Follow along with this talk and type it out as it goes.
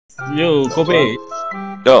Yo, Kobe,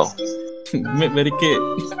 Yo. make barricade.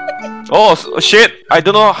 Oh shit! I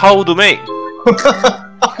don't know how to make.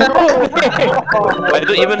 I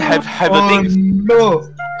don't even have a thing. No.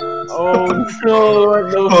 Oh no,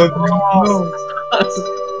 no.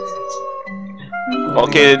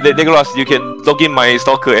 Okay, Nicholas, you can log in my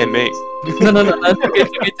stalker and make. No,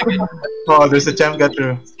 it's okay. Oh, there's a champ got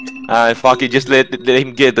through. Fuck it, just let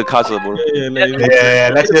him get the castle, bro.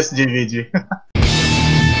 Yeah, let's just GVG.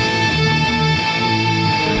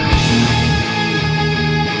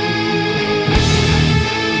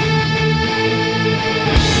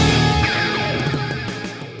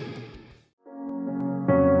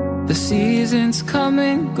 The seasons come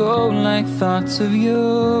and go like thoughts of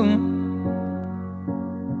you.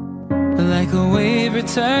 Like a wave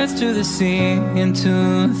returns to the sea,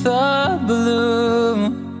 into the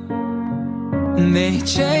blue. They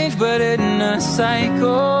change but in a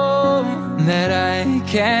cycle that I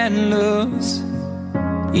can't lose.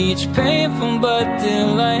 Each painful but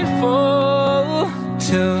delightful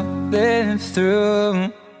to live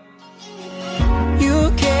through.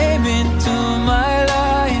 You came into my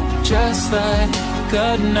life just like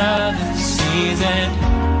another season.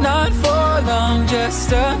 Not for long,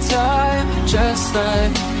 just a time, just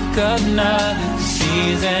like another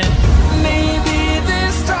season. Maybe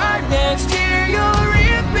this time next year you'll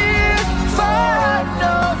reappear for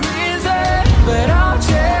no reason, but I'll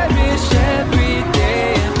cherish every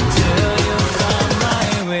day until you come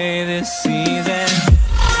my way this season.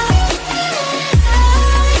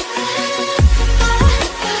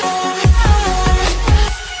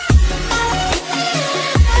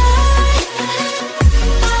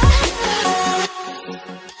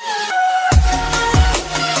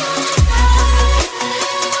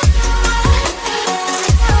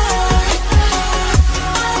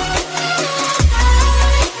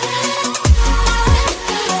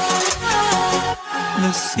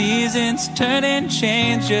 The seasons turn and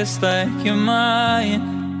change just like your mind.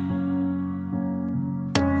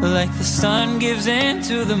 Like the sun gives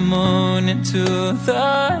into the moon, into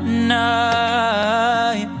the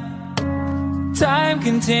night. Time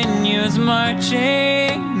continues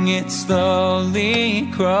marching, it slowly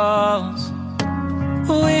crawls.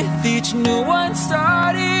 With each new one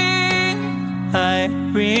starting, I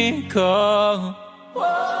recall.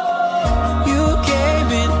 You came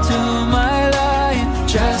into my life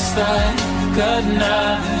just like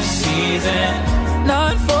another season.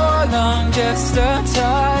 Not for long, just a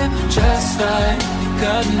time, just like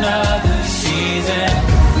another season.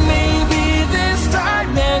 Maybe this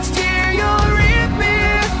time next year you'll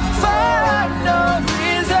reappear for no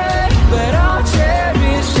reason, but I'll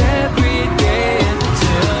cherish every day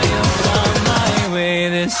until you come my way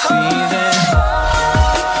this season.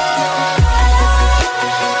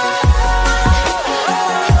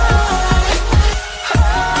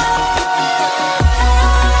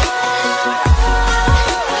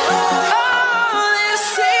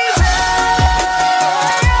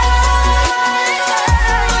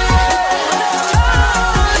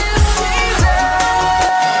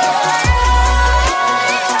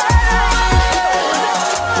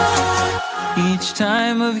 Each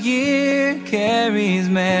time of year carries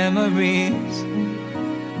memories,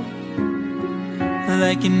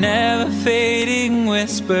 like a never fading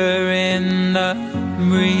whisper in the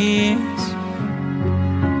breeze.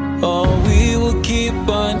 Oh, we will keep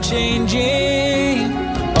on changing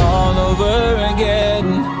all over again.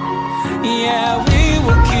 Yeah, we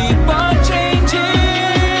will keep on changing,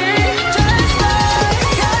 just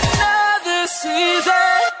like another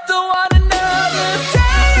season. Don't want another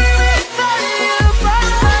day without you by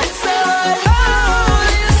my side. Oh,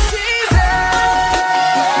 this season.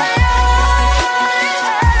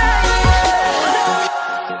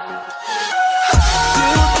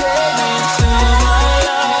 You came into my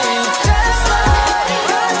life just like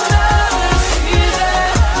another season.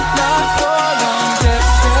 Not for long,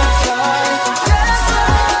 just a time, just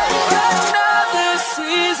like another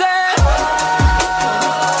season.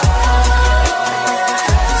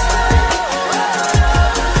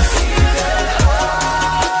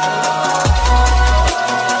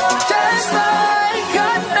 Just like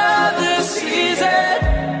another season.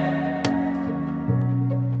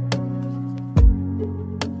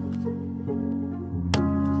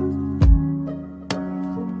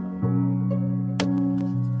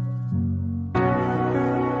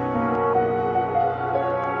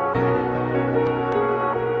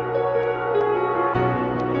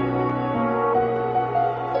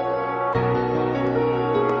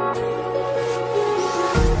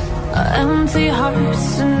 Empty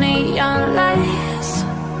hearts and neon lights,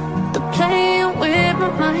 they're playing with my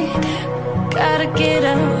mind. Gotta get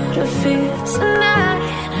out fear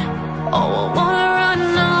tonight. Oh, I wanna run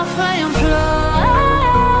off and fly,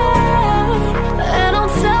 and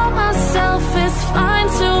I'll tell myself it's fine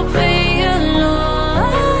to be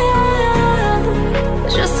alone,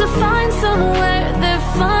 just to find somewhere that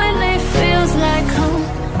finally feels like home.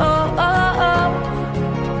 Oh, oh, oh.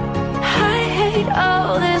 I hate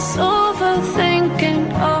all this overthinking.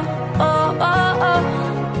 Oh, oh, oh, oh.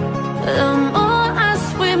 The more I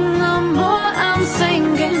swim, the more I'm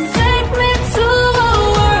sinking. Take me to a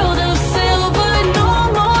world of silver. No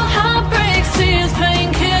more heartbreaks, tears,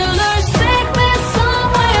 painkillers. Take me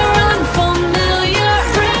somewhere unfamiliar.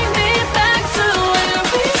 Bring me back to where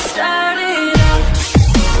we started out.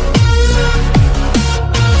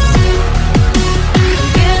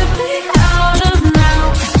 Get me out of now,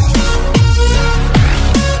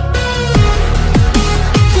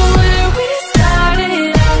 to where we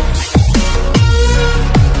started out.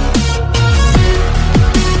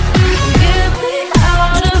 Get me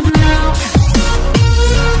out of now,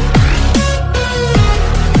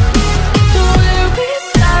 to where we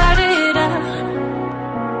started out.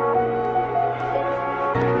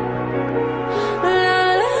 La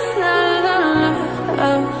la la la,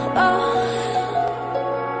 oh, oh.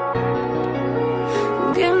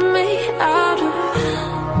 Get me out of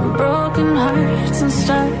broken hearts and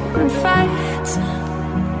starting fights,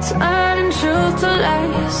 turning truth to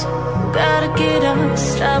lies. Gotta get up,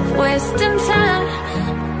 stop wasting time.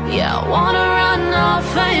 Yeah, I wanna run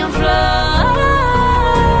off and fly.